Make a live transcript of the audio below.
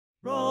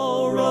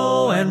Row,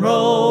 row, and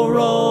row,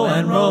 row,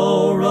 and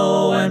row,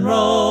 row, and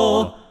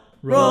row.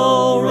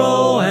 Row,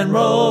 row, and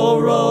row,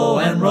 row,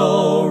 and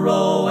row,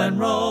 row, and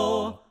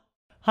row.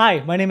 Hi,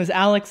 my name is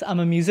Alex.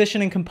 I'm a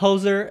musician and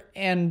composer,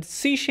 and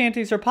sea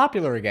shanties are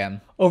popular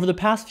again. Over the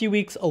past few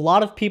weeks, a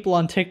lot of people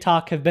on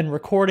TikTok have been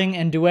recording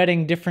and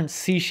duetting different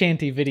sea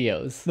shanty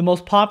videos. The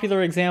most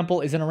popular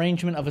example is an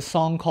arrangement of a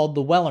song called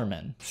The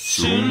Wellerman.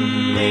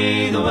 Soon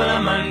may the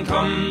Wellerman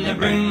come to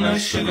bring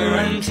us sugar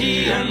and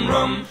tea and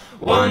rum.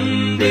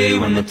 One day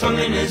when the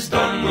tonguing is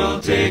done, we'll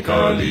take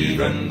our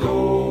leave and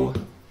go.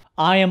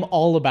 I am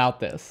all about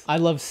this. I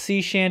love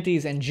sea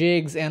shanties and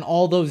jigs and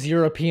all those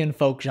European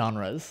folk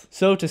genres.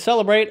 So to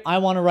celebrate, I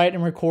want to write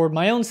and record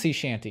my own sea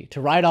shanty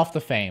to ride off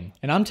the fame.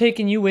 And I'm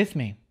taking you with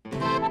me.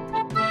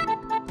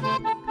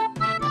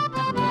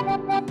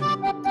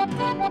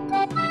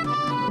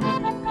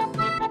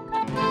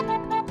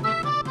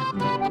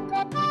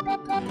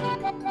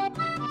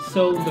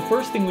 So the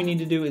first thing we need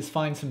to do is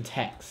find some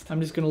text. I'm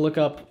just going to look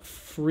up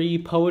free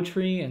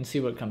poetry and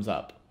see what comes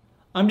up.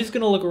 I'm just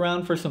going to look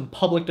around for some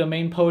public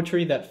domain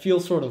poetry that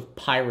feels sort of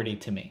piratey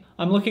to me.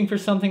 I'm looking for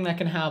something that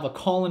can have a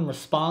call and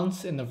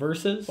response in the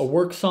verses. A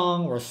work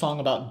song or a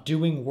song about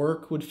doing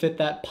work would fit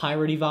that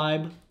piratey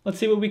vibe. Let's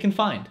see what we can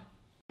find.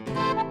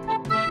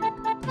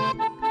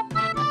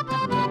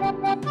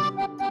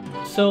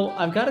 So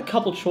I've got a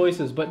couple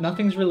choices, but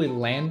nothing's really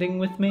landing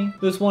with me.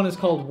 This one is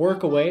called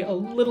Work Away, a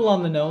little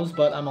on the nose,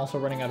 but I'm also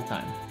running out of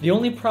time. The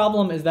only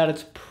problem is that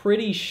it's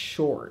pretty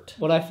short.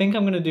 What I think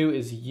I'm gonna do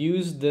is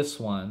use this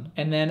one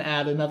and then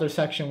add another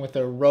section with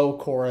a row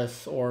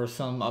chorus or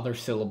some other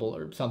syllable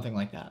or something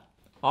like that.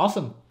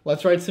 Awesome,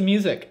 let's write some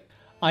music.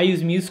 I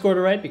use MuseScore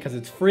to write because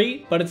it's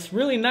free, but it's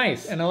really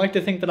nice, and I like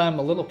to think that I'm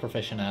a little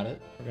proficient at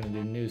it. We're gonna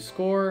do new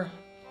score.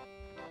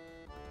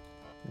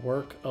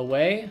 Work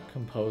Away,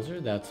 composer,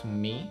 that's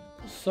me.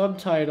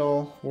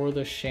 Subtitle for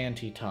the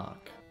shanty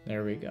talk.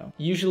 There we go.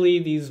 Usually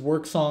these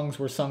work songs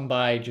were sung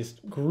by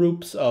just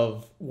groups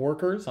of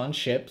workers on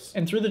ships,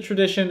 and through the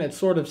tradition it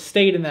sort of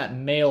stayed in that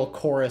male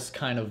chorus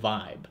kind of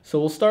vibe. So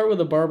we'll start with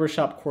a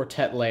barbershop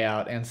quartet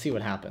layout and see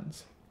what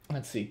happens.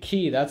 Let's see,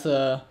 key, that's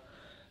a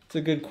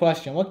good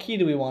question. What key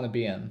do we want to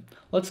be in?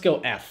 Let's go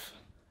F.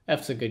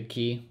 F's a good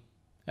key.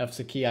 F's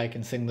a key I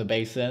can sing the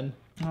bass in.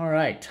 All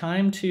right,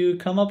 time to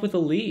come up with a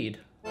lead.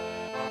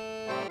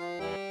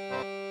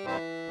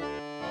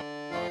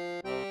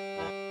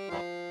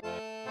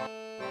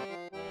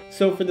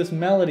 So for this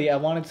melody, I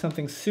wanted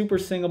something super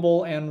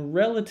singable and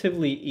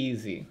relatively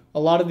easy. A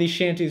lot of these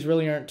shanties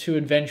really aren't too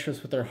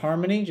adventurous with their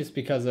harmony just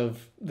because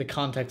of the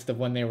context of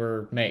when they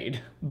were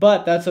made.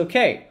 But that's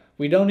okay.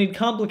 We don't need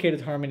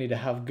complicated harmony to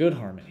have good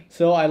harmony.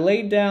 So I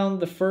laid down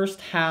the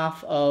first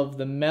half of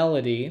the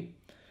melody,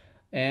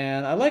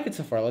 and I like it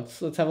so far.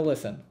 Let's have a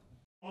listen.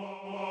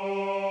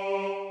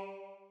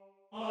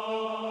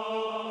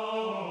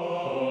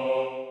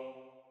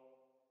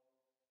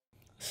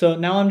 So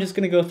now I'm just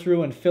going to go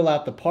through and fill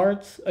out the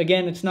parts.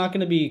 Again, it's not going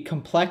to be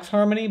complex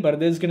harmony, but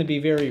it is going to be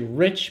very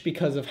rich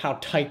because of how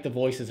tight the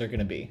voices are going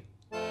to be.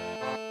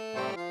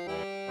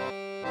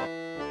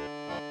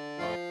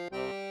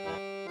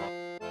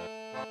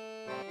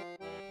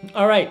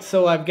 Alright,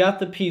 so I've got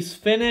the piece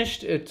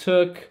finished. It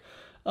took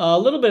a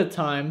little bit of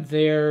time.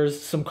 There's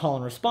some call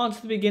and response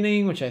at the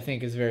beginning, which I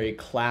think is very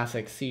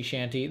classic sea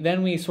shanty.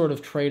 Then we sort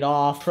of trade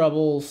off,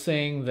 trebles,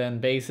 sing,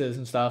 then basses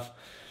and stuff.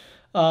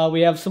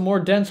 We have some more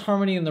dense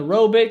harmony in the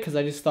row bit because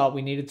I just thought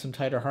we needed some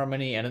tighter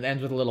harmony, and it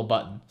ends with a little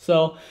button.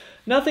 So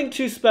nothing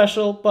too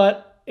special,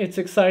 but it's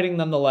exciting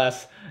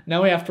nonetheless.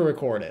 Now we have to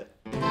record it.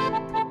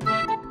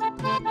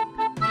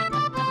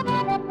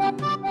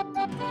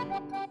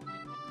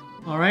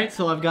 Alright,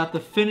 so I've got the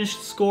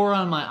finished score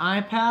on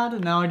my iPad,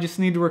 and now I just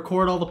need to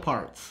record all the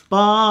parts.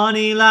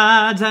 Bonny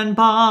lads and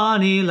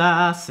bonny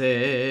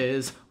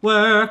lasses,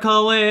 work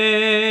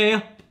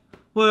away,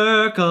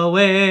 work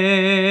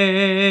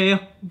away,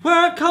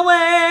 work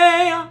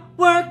away,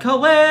 work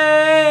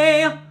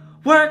away,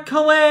 work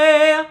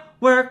away,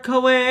 work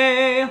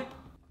away.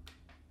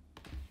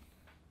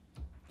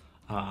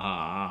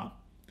 Ah,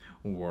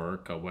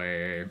 work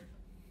away,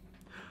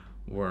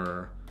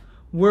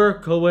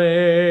 work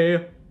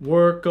away,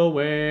 work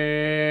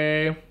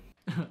away.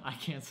 I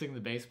can't sing the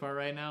bass part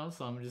right now,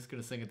 so I'm just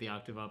gonna sing it the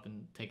octave up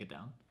and take it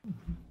down.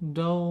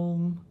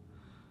 Dome,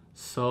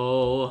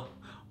 so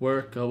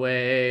work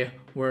away,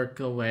 work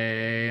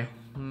away.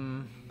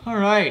 All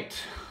right,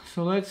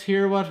 so let's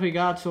hear what we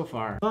got so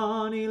far.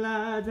 Bonny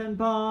lads and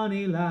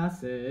bonny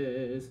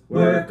lasses,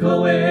 work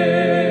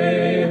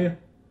away,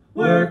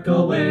 work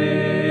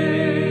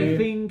away.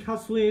 Think how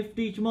swift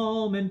each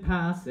moment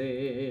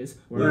passes,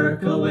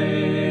 work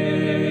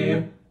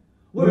away,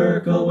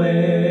 work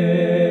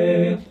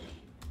away.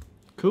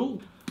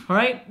 Cool. All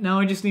right, now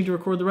I just need to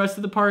record the rest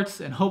of the parts,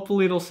 and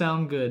hopefully it'll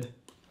sound good.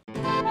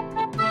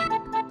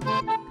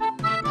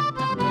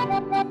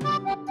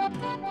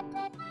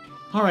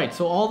 Alright,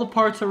 so all the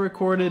parts are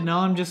recorded. Now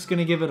I'm just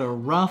gonna give it a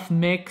rough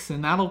mix,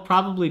 and that'll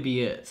probably be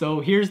it.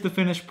 So here's the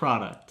finished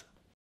product.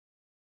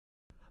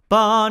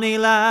 Bonny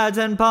lads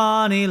and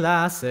bonny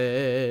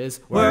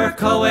lasses,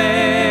 work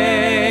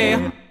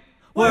away,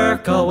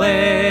 work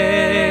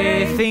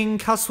away.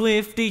 Think how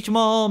swift each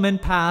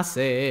moment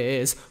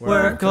passes,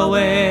 work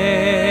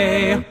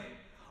away,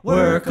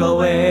 work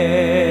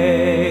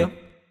away.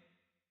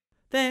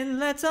 Then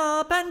let's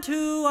up and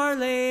to our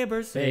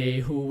labors say,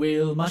 who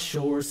will must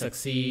sure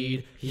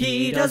succeed.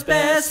 He does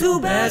best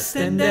who best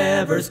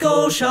endeavors,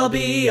 go shall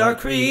be our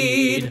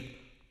creed.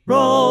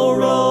 Row,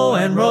 row,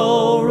 and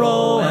row,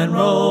 row, and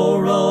row,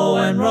 row,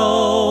 and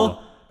row.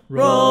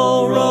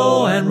 Row,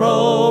 row, and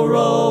row,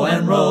 row,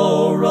 and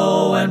row,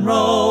 row, and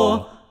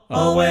row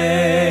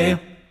away.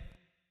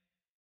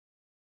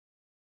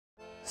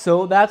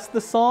 So that's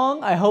the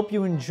song. I hope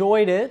you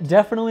enjoyed it.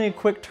 Definitely a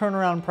quick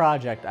turnaround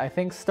project. I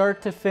think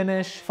start to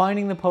finish,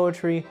 finding the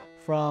poetry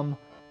from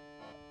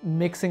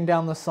mixing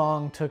down the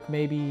song took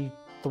maybe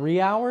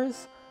 3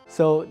 hours.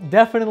 So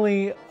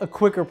definitely a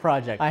quicker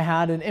project. I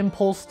had an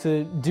impulse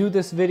to do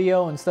this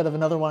video instead of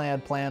another one I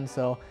had planned,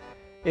 so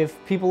if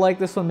people like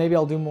this one, maybe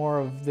I'll do more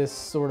of this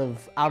sort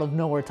of out of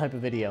nowhere type of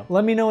video.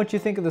 Let me know what you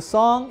think of the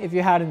song. If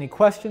you had any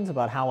questions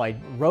about how I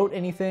wrote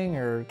anything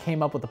or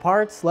came up with the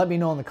parts, let me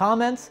know in the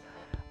comments.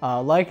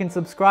 Like and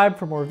subscribe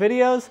for more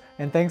videos,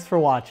 and thanks for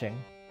watching.